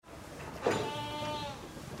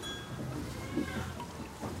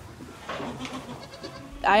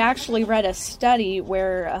I actually read a study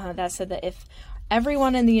where that said that if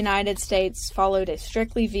everyone in the United States followed a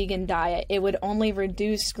strictly vegan diet, it would only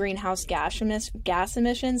reduce greenhouse gas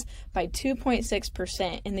emissions by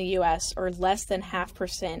 2.6% in the U.S. or less than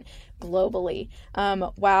 0.5% globally.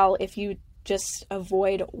 While if you just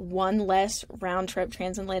avoid one less round-trip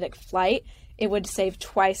transatlantic flight, it would save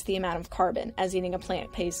twice the amount of carbon as eating a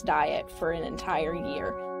plant-based diet for an entire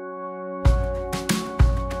year.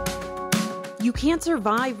 You can't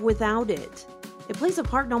survive without it. It plays a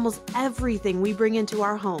part in almost everything we bring into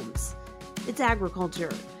our homes. It's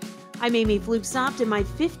agriculture. I'm Amy Flugsoft. In my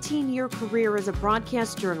 15-year career as a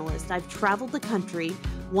broadcast journalist, I've traveled the country,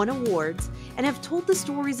 won awards, and have told the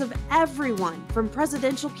stories of everyone from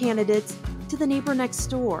presidential candidates to the neighbor next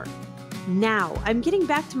door. Now, I'm getting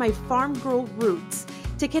back to my farm girl roots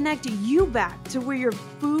to connect you back to where your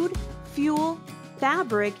food, fuel,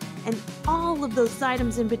 fabric, and all of those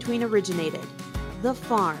items in between originated, the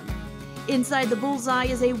farm. Inside the Bullseye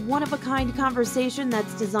is a one-of-a-kind conversation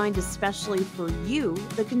that's designed especially for you,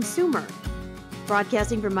 the consumer.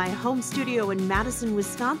 Broadcasting from my home studio in Madison,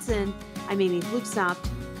 Wisconsin, I'm Amy Flugsoft.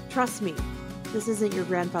 Trust me, this isn't your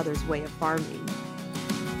grandfather's way of farming.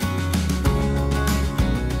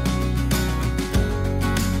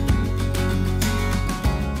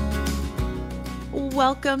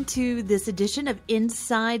 Welcome to this edition of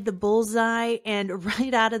Inside the Bullseye, and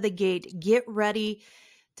right out of the gate, get ready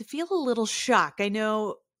to feel a little shock. I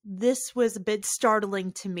know this was a bit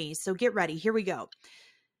startling to me, so get ready. Here we go.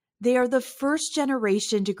 They are the first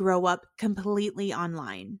generation to grow up completely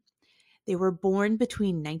online. They were born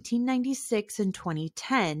between 1996 and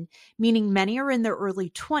 2010, meaning many are in their early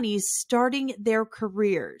 20s starting their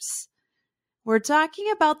careers. We're talking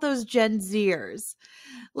about those Gen Zers.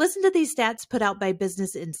 Listen to these stats put out by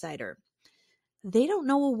Business Insider. They don't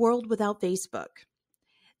know a world without Facebook.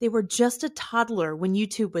 They were just a toddler when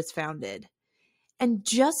YouTube was founded, and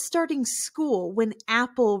just starting school when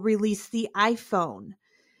Apple released the iPhone.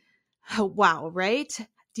 Oh, wow, right?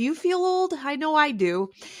 Do you feel old? I know I do.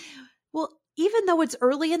 Well, even though it's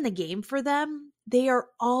early in the game for them, they are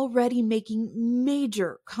already making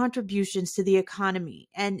major contributions to the economy,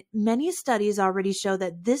 and many studies already show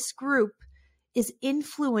that this group is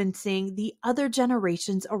influencing the other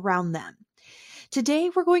generations around them. Today,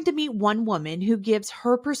 we're going to meet one woman who gives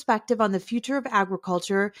her perspective on the future of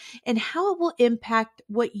agriculture and how it will impact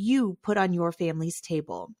what you put on your family's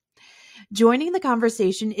table. Joining the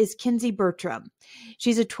conversation is Kinsey Bertram.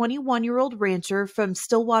 She's a 21-year-old rancher from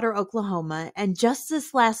Stillwater, Oklahoma, and just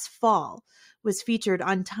this last fall was featured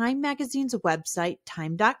on Time Magazine's website,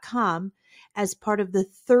 time.com, as part of the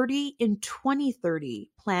 30 in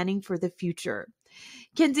 2030 Planning for the Future.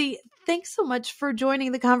 Kinsey, thanks so much for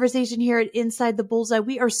joining the conversation here at Inside the Bullseye.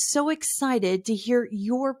 We are so excited to hear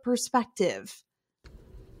your perspective.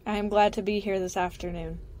 I'm glad to be here this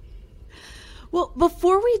afternoon. Well,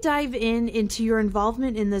 before we dive into your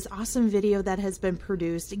involvement in this awesome video that has been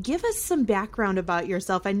produced, give us some background about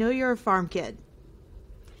yourself. I know you're a farm kid.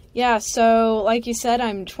 Yeah, so like you said,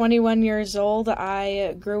 I'm 21 years old.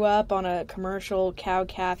 I grew up on a commercial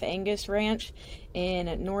cow-calf Angus ranch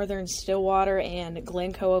in northern Stillwater and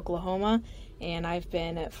Glencoe, Oklahoma. And I've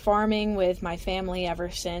been farming with my family ever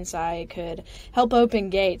since I could help open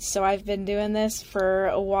gates. So I've been doing this for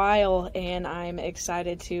a while, and I'm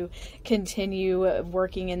excited to continue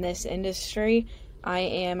working in this industry. I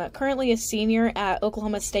am currently a senior at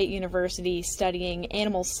Oklahoma State University studying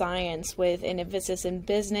animal science with an emphasis in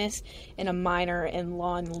business and a minor in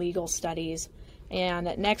law and legal studies.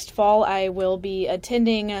 And next fall, I will be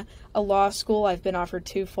attending a law school. I've been offered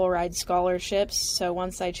 2 full-ride scholarships, so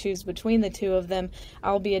once I choose between the 2 of them,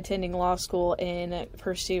 I'll be attending law school in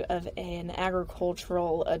pursuit of an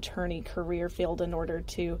agricultural attorney career field in order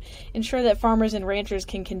to ensure that farmers and ranchers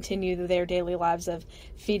can continue their daily lives of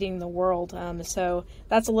feeding the world. So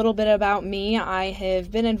that's a little bit about me. I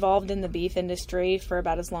have been involved in the beef industry for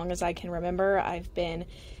about as long as I can remember. I've been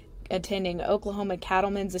attending Oklahoma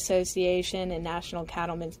Cattlemen's Association and National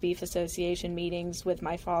Cattlemen's Beef Association meetings with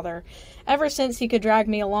my father ever since he could drag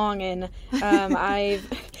me along, and I've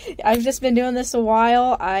just been doing this a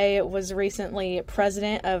while. I was recently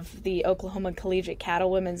president of the Oklahoma Collegiate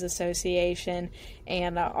Cattlewomen's Association,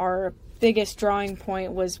 and our biggest drawing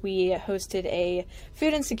point was we hosted a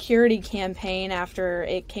food insecurity campaign after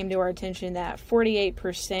it came to our attention that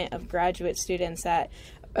 48% of graduate students at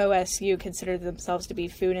OSU considered themselves to be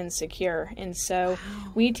food insecure. And so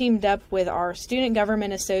we teamed up with our Student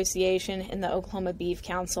Government Association and the Oklahoma Beef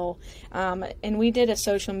Council, and we did a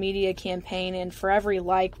social media campaign, and for every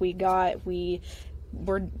like we got, we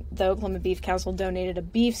the Oklahoma Beef Council donated a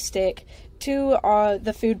beef stick to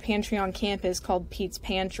the food pantry on campus called Pete's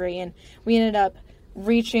Pantry, and we ended up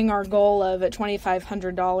reaching our goal of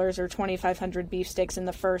 $2,500 or 2,500 beef sticks in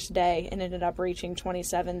the first day, and ended up reaching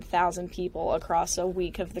 27,000 people across a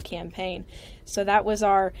week of the campaign. So that was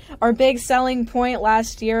our big selling point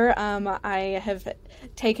last year. I have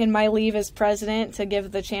taken my leave as president to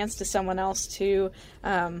give the chance to someone else to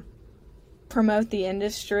promote the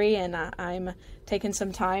industry, and I'm taking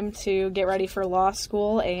some time to get ready for law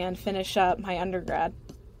school and finish up my undergrad.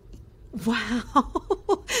 Wow.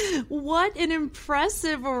 What an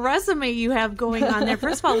impressive resume you have going on there.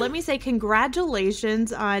 First of all, let me say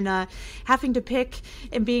congratulations on having to pick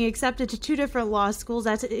and being accepted to 2 different law schools.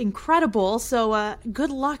 That's incredible. So good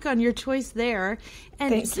luck on your choice there. And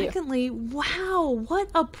Thank secondly, you. Wow, what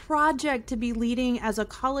a project to be leading as a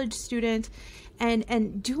college student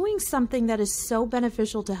and doing something that is so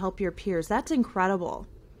beneficial to help your peers. That's incredible.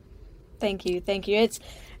 Thank you.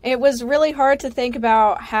 It was really hard to think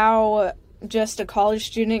about how just a college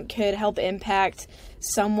student could help impact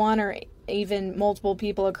someone or even multiple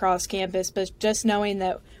people across campus, but just knowing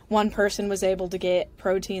that one person was able to get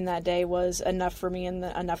protein that day was enough for me and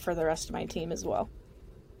enough for the rest of my team as well.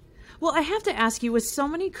 Well, I have to ask you, with so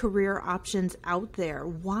many career options out there,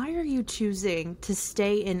 why are you choosing to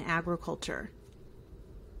stay in agriculture?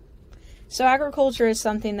 So agriculture is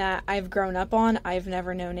something that I've grown up on. I've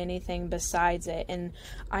never known anything besides it. And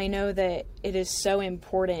I know that it is so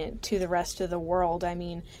important to the rest of the world. I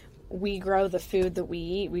mean, we grow the food that we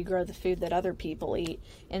eat. We grow the food that other people eat.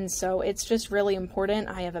 And so it's just really important.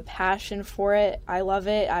 I have a passion for it. I love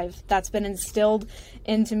it. That's been instilled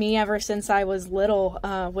into me ever since I was little.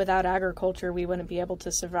 Without agriculture, we wouldn't be able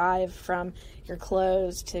to survive. From your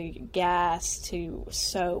clothes to gas to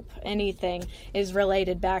soap, anything is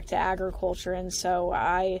related back to agriculture. And so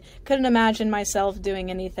I couldn't imagine myself doing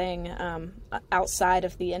anything outside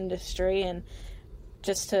of the industry. And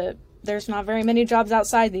there's not very many jobs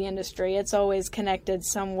outside the industry. It's always connected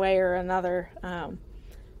some way or another. But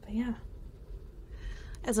yeah.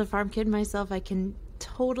 As a farm kid myself, I can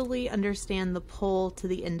totally understand the pull to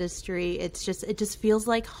the industry. It just feels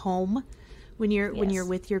like home when you're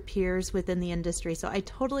with your peers within the industry. So I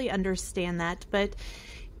totally understand that. But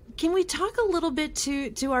can we talk a little bit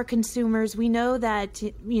to our consumers? We know that,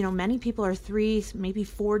 many people are 3, maybe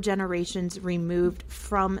 4 generations removed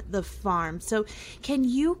from the farm. So can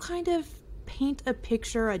you kind of paint a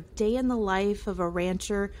picture, a day in the life of a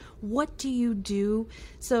rancher? What do you do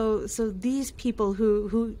so these people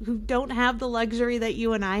who don't have the luxury that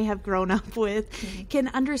you and I have grown up with can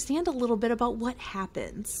understand a little bit about what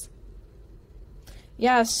happens?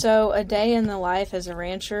 Yeah, so a day in the life as a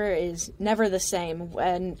rancher is never the same.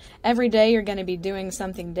 And every day you're going to be doing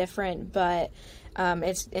something different, but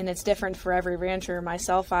it's different for every rancher.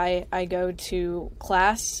 Myself, I go to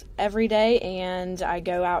class every day and I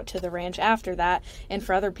go out to the ranch after that. And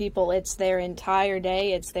for other people, it's their entire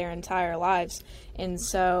day, it's their entire lives. And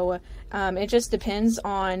so it just depends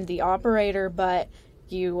on the operator, but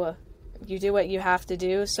you do what you have to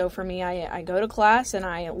do. So for me, I go to class and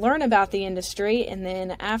I learn about the industry, and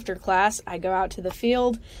then after class, I go out to the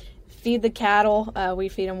field, feed the cattle. We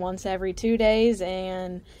feed them once every 2 days,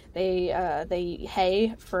 and they eat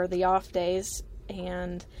hay for the off days,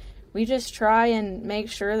 and we just try and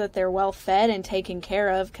make sure that they're well fed and taken care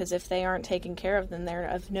of, because if they aren't taken care of, then they're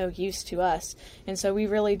of no use to us. And so we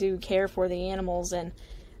really do care for the animals. And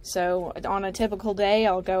so on a typical day,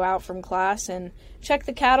 I'll go out from class and check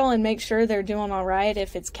the cattle and make sure they're doing all right.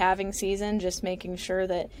 If it's calving season, just making sure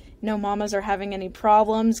that no mamas are having any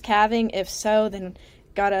problems calving. If so, then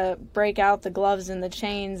gotta break out the gloves and the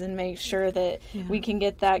chains and make sure that we can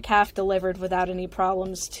get that calf delivered without any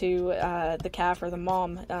problems to the calf or the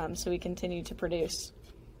mom, so we continue to produce.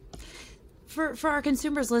 For our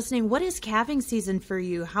consumers listening, what is calving season for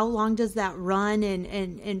you? How long does that run?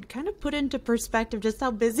 And kind of put into perspective just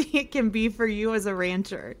how busy it can be for you as a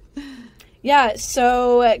rancher. Yeah,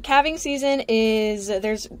 so calving season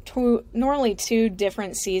there's normally 2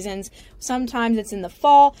 different seasons. Sometimes it's in the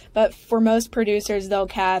fall, but for most producers, they'll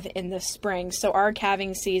calve in the spring. So our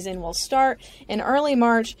calving season will start in early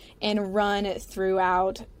March and run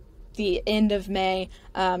throughout the end of May,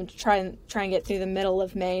 try and get through the middle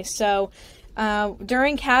of May. So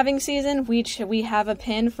during calving season, we have a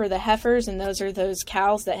pen for the heifers, and those are those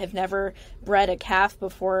cows that have never bred a calf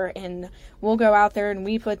before, and we'll go out there and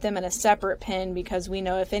we put them in a separate pen because we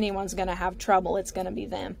know if anyone's going to have trouble, it's going to be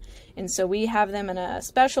them. And so we have them in a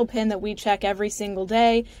special pen that we check every single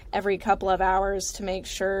day, every couple of hours, to make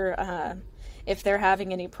sure if they're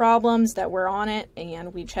having any problems, that we're on it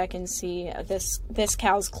and we check and see this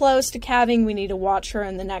cow's close to calving. We need to watch her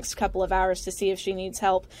in the next couple of hours to see if she needs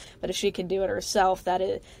help. But if she can do it herself,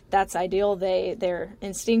 that's ideal. They're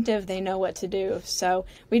instinctive. They know what to do. So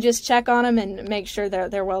we just check on them and make sure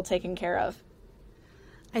that they're well taken care of.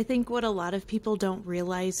 I think what a lot of people don't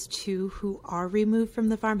realize too, who are removed from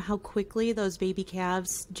the farm, how quickly those baby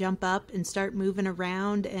calves jump up and start moving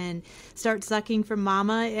around and start sucking from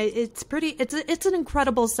mama. It's an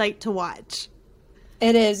incredible sight to watch.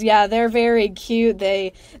 It is, yeah. They're very cute.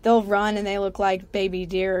 They'll run and they look like baby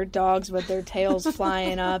deer dogs with their tails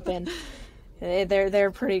flying up, and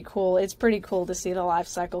they're pretty cool. It's pretty cool to see the life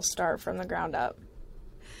cycle start from the ground up.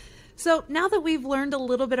 So now that we've learned a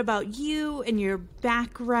little bit about you and your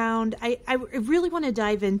background, I really want to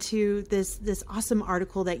dive into this awesome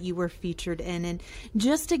article that you were featured in. And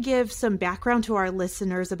just to give some background to our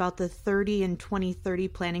listeners about the 30 and 2030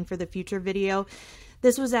 Planning for the Future video,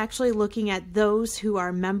 this was actually looking at those who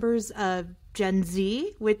are members of Gen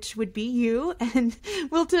Z, which would be you, and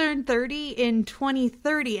will turn 30 in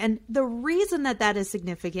 2030. And the reason that is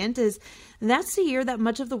significant is that's the year that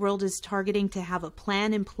much of the world is targeting to have a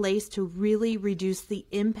plan in place to really reduce the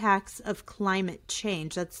impacts of climate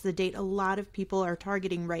change. That's the date a lot of people are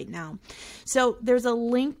targeting right now. So there's a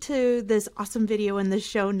link to this awesome video in the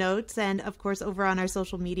show notes, and of course over on our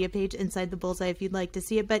social media page, Inside the Bullseye, if you'd like to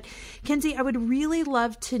see it. But Kenzie, I would really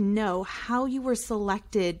love to know how you were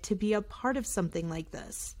selected to be a part of something like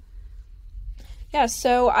this. Yeah,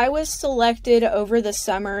 so I was selected over the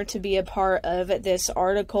summer to be a part of this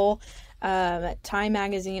article. Time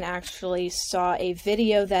Magazine actually saw a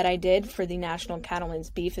video that I did for the National Cattlemen's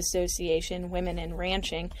Beef Association, Women in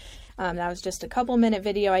Ranching. That was just a couple-minute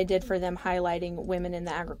video I did for them highlighting women in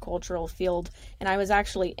the agricultural field. And I was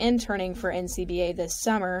actually interning for NCBA this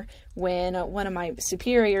summer when one of my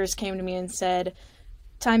superiors came to me and said,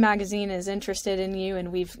 Time Magazine is interested in you,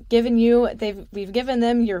 and we've given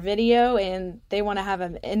them your video, and they want to have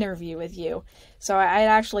an interview with you. So I had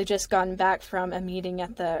actually just gotten back from a meeting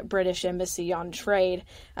at the British Embassy on Trade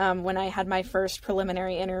when I had my first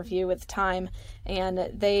preliminary interview with Time, and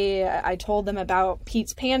I told them about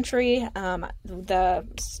Pete's Pantry, the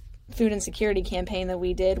food insecurity campaign that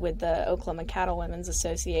we did with the Oklahoma Cattlewomen's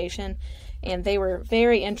Association, and they were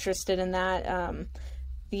very interested in that.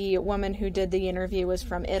 The woman who did the interview was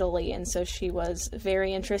from Italy, and so she was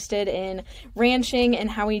very interested in ranching and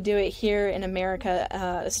how we do it here in America,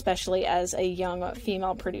 especially as a young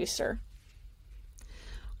female producer.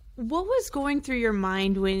 What was going through your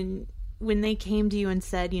mind when they came to you and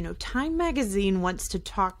said, Time Magazine wants to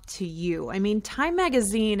talk to you? I mean, Time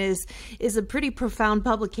Magazine is a pretty profound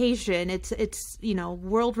publication. It's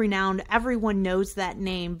world renowned. Everyone knows that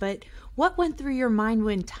name. But what went through your mind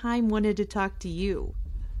when Time wanted to talk to you?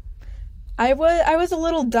 I was a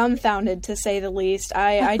little dumbfounded, to say the least.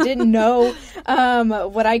 I didn't know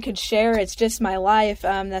what I could share. It's just my life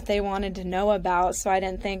that they wanted to know about, so I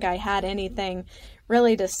didn't think I had anything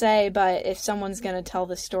really to say. But if someone's going to tell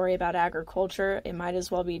the story about agriculture, it might as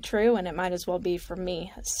well be true, and it might as well be for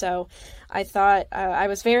me. So I thought I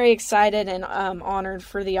was very excited and honored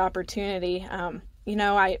for the opportunity.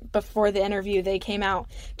 Before the interview, they came out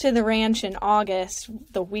to the ranch in August,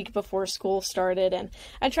 the week before school started, and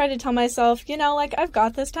I tried to tell myself, I've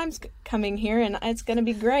got this, Time's coming here, and it's going to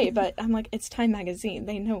be great, but I'm like, it's Time Magazine.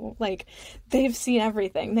 They know, they've seen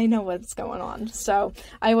everything. They know what's going on. So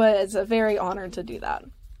I was very honored to do that.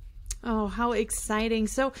 Oh, how exciting.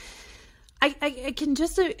 So I can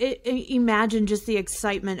just imagine just the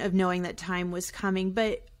excitement of knowing that Time was coming,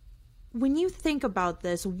 but when you think about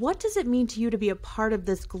this, what does it mean to you to be a part of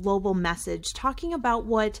this global message, talking about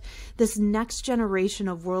what this next generation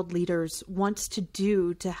of world leaders wants to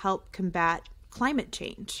do to help combat climate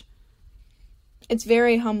change? It's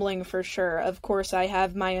very humbling, for sure. Of course, I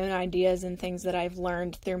have my own ideas and things that I've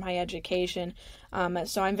learned through my education.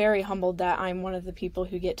 So I'm very humbled that I'm one of the people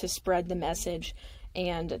who get to spread the message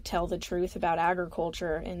and tell the truth about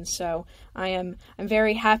agriculture. And so I'm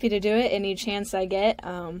very happy to do it any chance I get,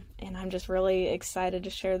 and I'm just really excited to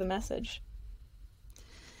share the message.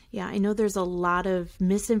 Yeah, I know there's a lot of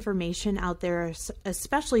misinformation out there,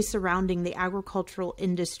 especially surrounding the agricultural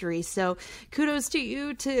industry. So kudos to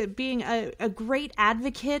you to being a great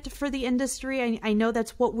advocate for the industry. I know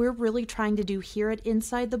that's what we're really trying to do here at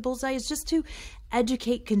Inside the Bullseye, is just to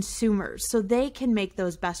educate consumers so they can make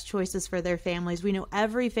those best choices for their families. We know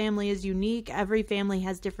every family is unique. Every family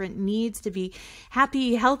has different needs to be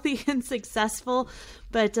happy, healthy, and successful.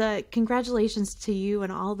 But congratulations to you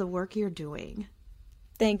and all the work you're doing.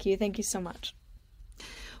 Thank you. Thank you so much.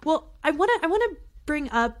 Well, I want to bring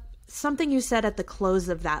up something you said at the close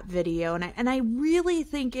of that video, and I really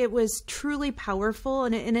think it was truly powerful,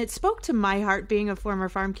 and it spoke to my heart, being a former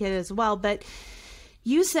farm kid as well. But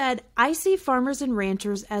you said, I see farmers and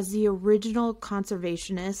ranchers as the original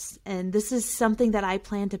conservationists, and this is something that I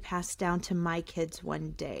plan to pass down to my kids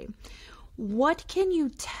one day. What can you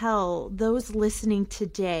tell those listening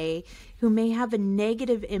today who may have a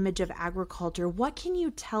negative image of agriculture? What can you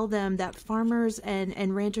tell them that farmers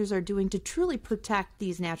and ranchers are doing to truly protect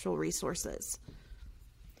these natural resources?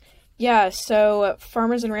 Yeah, so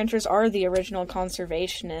farmers and ranchers are the original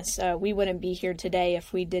conservationists. We wouldn't be here today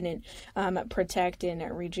if we didn't protect and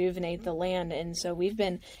rejuvenate the land. And so we've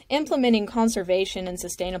been implementing conservation and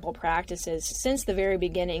sustainable practices since the very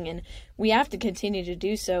beginning, and we have to continue to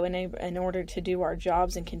do so in order to do our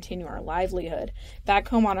jobs and continue our livelihood. Back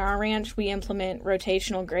home on our ranch, we implement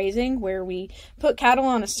rotational grazing, where we put cattle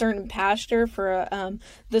on a certain pasture for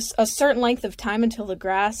a certain length of time until the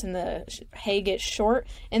grass and the hay gets short,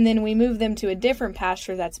 and then we move them to a different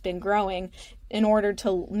pasture that's been growing in order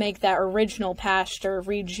to make that original pasture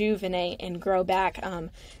rejuvenate and grow back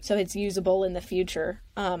so it's usable in the future.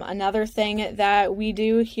 Another thing that we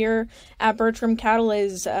do here at Bertram Cattle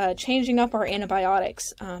is changing up our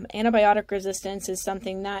antibiotics. Antibiotic resistance is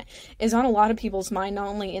something that is on a lot of people's mind, not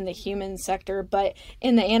only in the human sector, but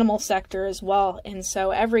in the animal sector as well. And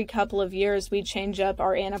so every couple of years, we change up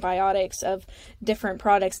our antibiotics of different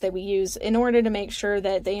products that we use in order to make sure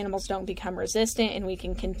that the animals don't become resistant and we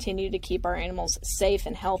can continue to keep our animals safe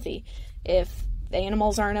and healthy. If the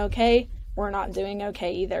animals aren't okay, we're not doing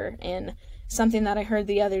okay either. And something that I heard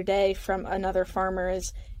the other day from another farmer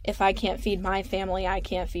is, if I can't feed my family, I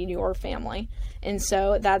can't feed your family. And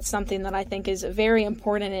so that's something that I think is very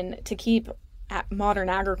important. And to keep modern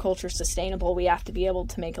agriculture sustainable, we have to be able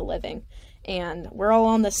to make a living. And we're all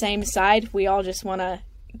on the same side. We all just want to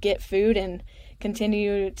get food and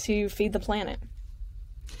continue to feed the planet.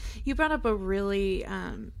 You brought up a really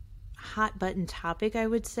hot button topic, I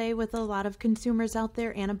would say, with a lot of consumers out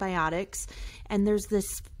there, antibiotics. And there's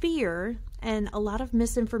this fear and a lot of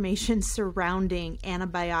misinformation surrounding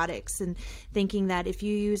antibiotics, and thinking that if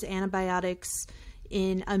you use antibiotics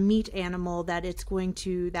in a meat animal, that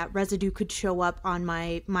that residue could show up on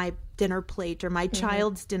my dinner plate or my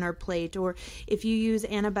child's dinner plate. Or if you use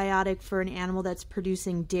antibiotic for an animal that's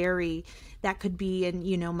producing dairy, that could be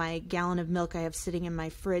in, my gallon of milk I have sitting in my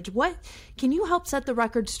fridge. Can you help set the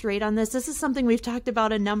record straight on this? This is something we've talked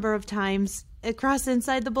about a number of times across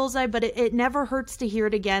Inside the Bullseye, but it never hurts to hear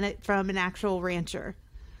it again from an actual rancher.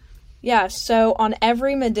 Yeah, so on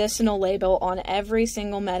every medicinal label, on every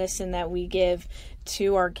single medicine that we give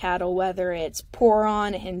to our cattle, whether it's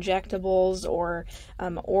pour-on, injectables, or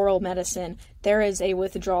oral medicine, there is a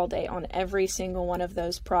withdrawal date on every single one of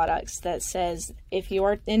those products that says, if you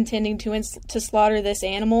are intending to slaughter this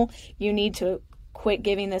animal, you need to quit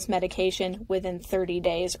giving this medication within 30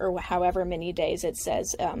 days or however many days it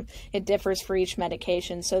says. It differs for each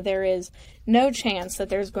medication. So there is no chance that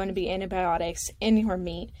there's going to be antibiotics in your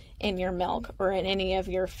meat, in your milk, or in any of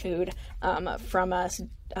your food from us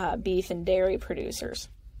beef and dairy producers.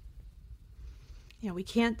 Yeah, we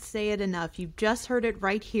can't say it enough. You just heard it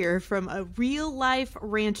right here from a real life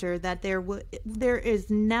rancher that there is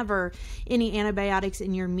never any antibiotics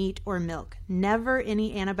in your meat or milk. Never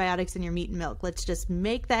any antibiotics in your meat and milk. Let's just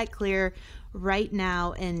make that clear right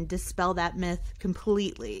now and dispel that myth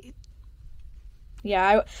completely.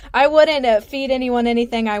 Yeah, I wouldn't feed anyone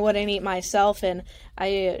anything I wouldn't eat myself, and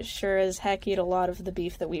I sure as heck eat a lot of the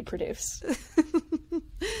beef that we produce.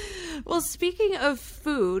 Well, speaking of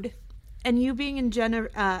food, and you being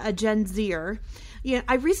a Gen Zer,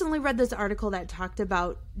 I recently read this article that talked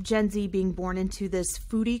about Gen Z being born into this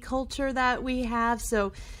foodie culture that we have.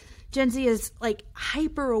 So Gen Z is like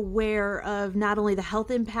hyper aware of not only the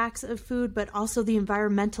health impacts of food, but also the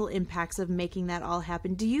environmental impacts of making that all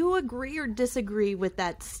happen. Do you agree or disagree with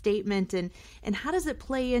that statement? And how does it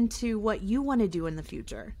play into what you want to do in the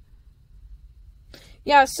future?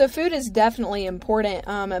 Yeah, so food is definitely important,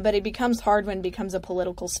 but it becomes hard when it becomes a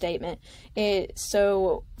political statement.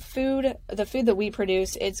 The food that we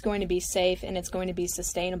produce, it's going to be safe and it's going to be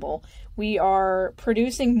sustainable. We are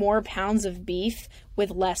producing more pounds of beef with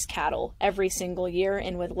less cattle every single year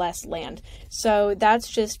and with less land. So that's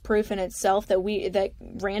just proof in itself that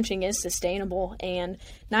ranching is sustainable, and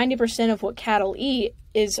 90% of what cattle eat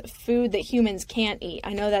is food that humans can't eat.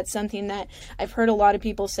 I know that's something that I've heard a lot of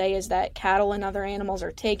people say, is that cattle and other animals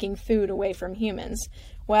are taking food away from humans.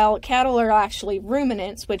 Well, cattle are actually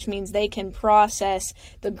ruminants, which means they can process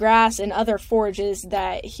the grass and other forages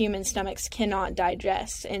that human stomachs cannot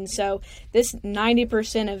digest. And so this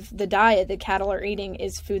 90% of the diet that cattle are eating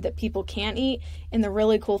is food that people can't eat. And the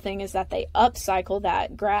really cool thing is that they upcycle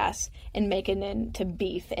that grass and make it into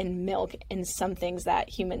beef and milk and some things that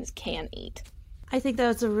humans can eat. I think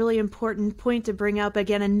that's a really important point to bring up.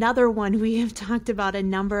 Again, another one we have talked about a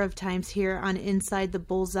number of times here on Inside the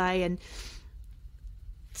Bullseye, and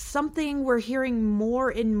something we're hearing more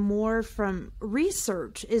and more from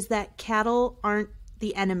research is that cattle aren't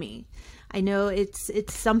the enemy. I know it's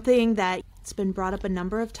something that it's been brought up a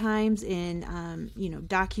number of times in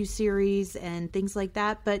docuseries and things like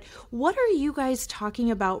that. But what are you guys talking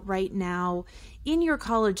about right now in your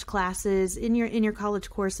college classes, in your college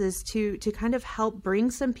courses to kind of help bring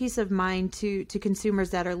some peace of mind to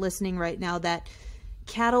consumers that are listening right now that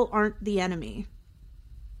cattle aren't the enemy?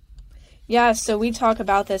 Yeah, so we talk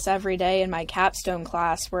about this every day in my capstone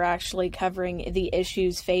class. We're actually covering the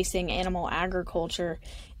issues facing animal agriculture,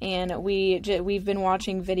 and we've been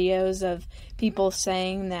watching videos of people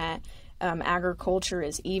saying that agriculture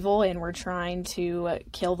is evil and we're trying to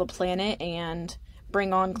kill the planet and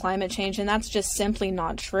bring on climate change, and that's just simply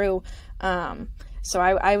not true. So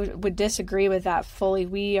I would disagree with that fully.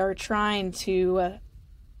 We are trying to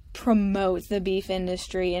promote the beef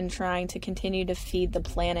industry and trying to continue to feed the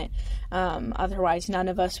planet. Otherwise, none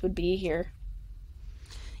of us would be here.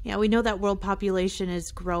 Yeah, we know that world population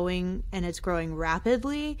is growing, and it's growing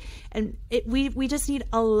rapidly, and we just need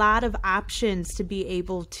a lot of options to be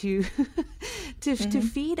able to to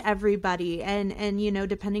feed everybody, and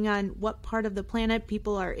depending on what part of the planet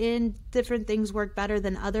people are in, different things work better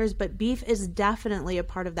than others, but beef is definitely a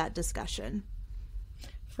part of that discussion.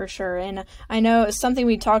 For sure. And I know something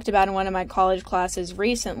we talked about in one of my college classes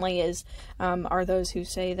recently is are those who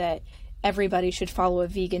say that everybody should follow a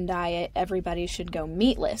vegan diet, everybody should go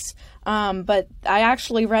meatless. But I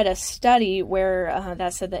actually read a study where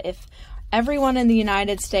that said that if everyone in the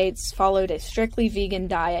United States followed a strictly vegan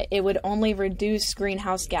diet, it would only reduce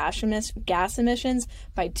greenhouse gas emissions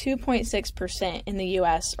by 2.6% in the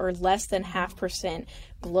U.S. or less than 0.5%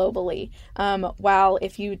 globally. While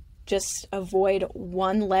if you just avoid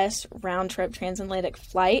one less round-trip transatlantic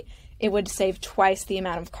flight, it would save twice the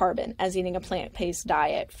amount of carbon as eating a plant-based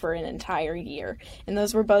diet for an entire year. And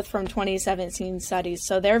those were both from 2017 studies,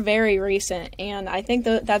 so they're very recent. And I think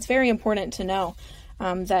that's very important to know,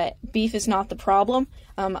 that beef is not the problem.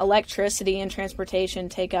 Electricity and transportation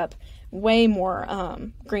take up way more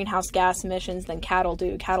greenhouse gas emissions than cattle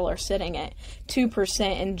do. Cattle are sitting at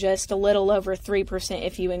 2% and just a little over 3%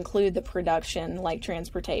 if you include the production like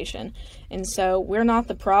transportation. And so we're not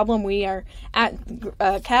the problem. We are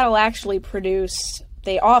cattle actually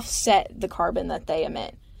they offset the carbon that they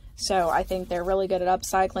emit. So I think they're really good at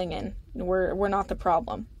upcycling, and we're not the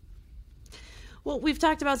problem. Well, we've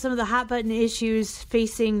talked about some of the hot button issues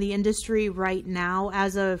facing the industry right now.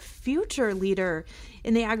 As a future leader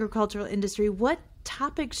in the agricultural industry, what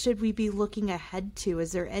topics should we be looking ahead to?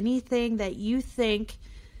 Is there anything that you think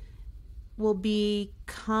will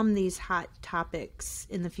become these hot topics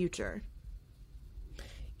in the future?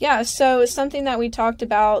 Yeah, so something that we talked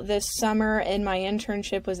about this summer in my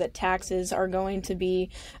internship was that taxes are going to be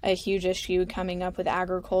a huge issue coming up with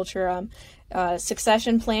agriculture.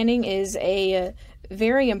 Succession planning is a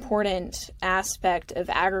very important aspect of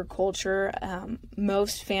agriculture.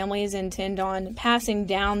 Most families intend on passing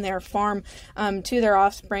down their farm to their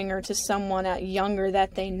offspring or to someone younger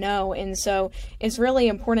that they know. And so it's really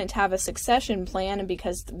important to have a succession plan,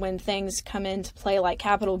 because when things come into play like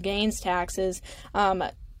capital gains taxes,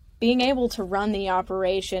 being able to run the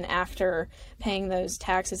operation after paying those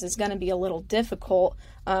taxes is going to be a little difficult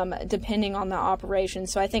depending on the operation.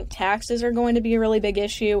 So I think taxes are going to be a really big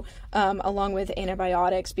issue, along with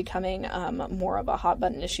antibiotics becoming more of a hot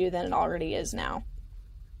button issue than it already is now.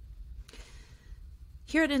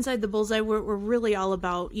 Here at Inside the Bullseye, we're really all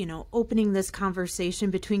about, opening this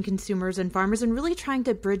conversation between consumers and farmers and really trying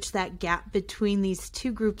to bridge that gap between these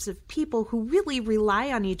two groups of people who really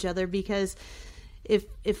rely on each other, because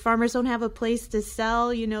if farmers don't have a place to sell,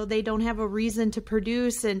 they don't have a reason to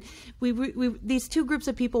produce, and we these two groups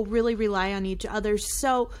of people really rely on each other.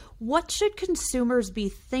 So what should consumers be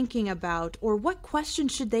thinking about, or what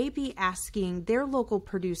questions should they be asking their local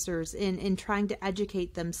producers in trying to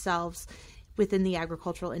educate themselves within the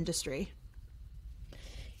agricultural industry?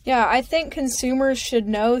 Yeah, I think consumers should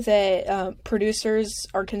know that producers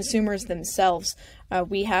are consumers themselves.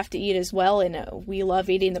 We have to eat as well, and we love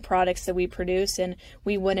eating the products that we produce, and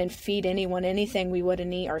we wouldn't feed anyone anything we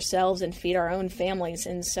wouldn't eat ourselves and feed our own families.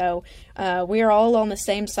 And so we are all on the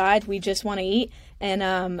same side. We just want to eat, and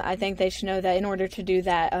I think they should know that in order to do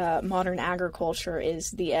that, modern agriculture is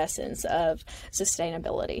the essence of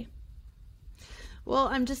sustainability. Well,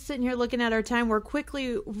 I'm just sitting here looking at our time. We're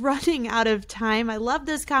quickly running out of time. I love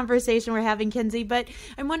this conversation we're having, Kenzie, but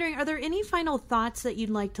I'm wondering, are there any final thoughts that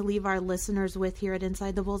you'd like to leave our listeners with here at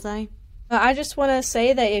Inside the Bullseye? I just want to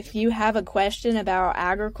say that if you have a question about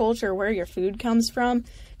agriculture, where your food comes from,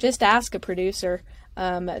 just ask a producer.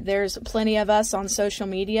 There's plenty of us on social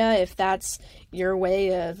media if that's your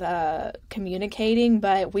way of communicating,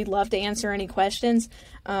 but we'd love to answer any questions.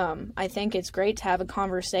 I think it's great to have a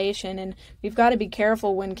conversation, and we've got to be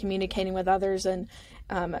careful when communicating with others and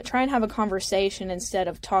try and have a conversation instead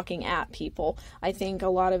of talking at people. I think a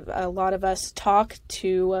lot of us talk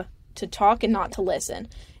to talk and not to listen.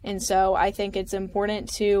 And so I think it's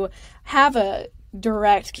important to have a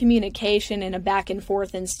direct communication and a back and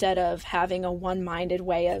forth instead of having a one-minded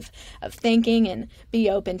way of thinking, and be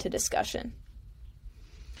open to discussion.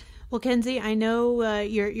 Well, Kenzie, I know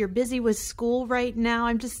you're busy with school right now.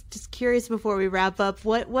 I'm just curious before we wrap up,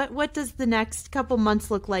 what does the next couple months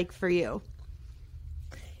look like for you?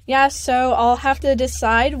 Yeah, so I'll have to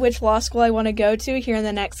decide which law school I want to go to here in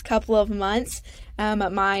the next couple of months.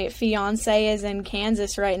 My fiance is in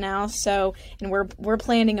Kansas right now, and we're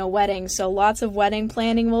planning a wedding, so lots of wedding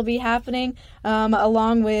planning will be happening,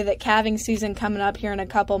 along with calving season coming up here in a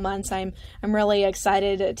couple months. I'm really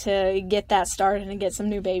excited to get that started and get some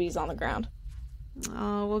new babies on the ground.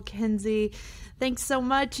 Oh, well, Kenzie, thanks so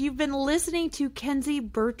much. You've been listening to Kenzie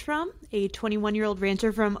Bertram, a 21-year-old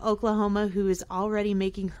rancher from Oklahoma who is already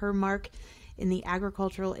making her mark in the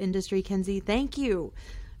agricultural industry. Kenzie, thank you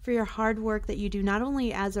for your hard work that you do, not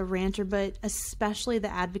only as a rancher, but especially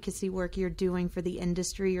the advocacy work you're doing for the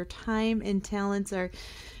industry. Your time and talents are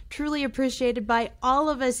truly appreciated by all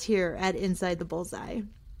of us here at Inside the Bullseye.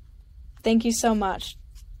 Thank you so much.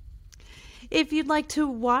 If you'd like to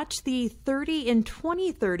watch the 30 in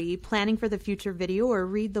 2030 Planning for the Future video or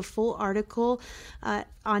read the full article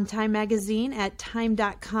on Time Magazine at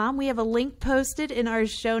time.com, we have a link posted in our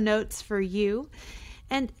show notes for you.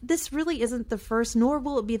 And this really isn't the first, nor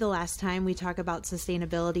will it be the last time we talk about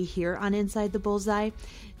sustainability here on Inside the Bullseye.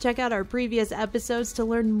 Check out our previous episodes to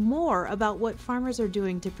learn more about what farmers are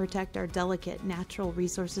doing to protect our delicate natural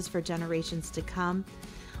resources for generations to come.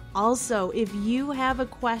 Also, if you have a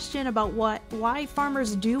question about why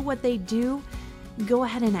farmers do what they do, go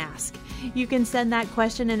ahead and ask. You can send that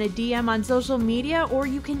question in a DM on social media, or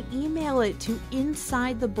you can email it to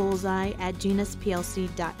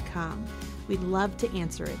insidethebullseye@genusplc.com. We'd love to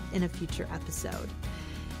answer it in a future episode.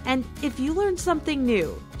 And if you learned something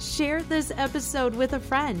new, share this episode with a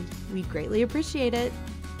friend. We'd greatly appreciate it.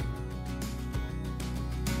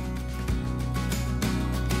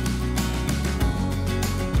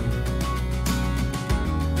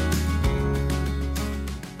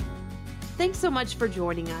 Thanks so much for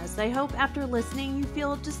joining us. I hope after listening you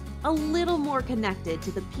feel just a little more connected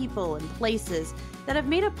to the people and places that have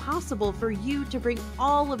made it possible for you to bring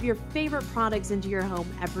all of your favorite products into your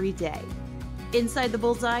home every day. Inside the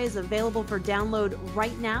Bullseye is available for download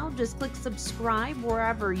right now. Just click subscribe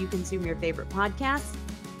wherever you consume your favorite podcasts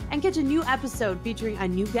and catch a new episode featuring a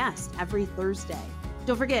new guest every Thursday.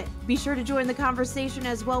 Don't forget, be sure to join the conversation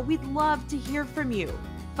as well. We'd love to hear from you.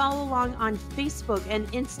 Follow along on Facebook and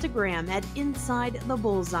Instagram at Inside the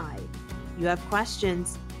Bullseye. You have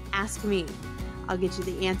questions? Ask me. I'll get you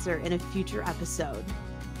the answer in a future episode.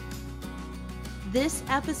 This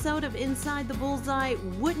episode of Inside the Bullseye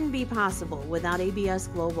wouldn't be possible without ABS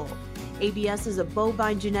Global. ABS is a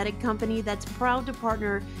bovine genetic company that's proud to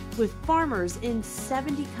partner with farmers in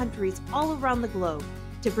 70 countries all around the globe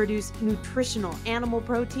to produce nutritional animal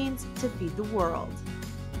proteins to feed the world.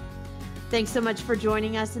 Thanks so much for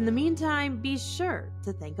joining us. In the meantime, be sure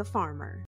to thank a farmer.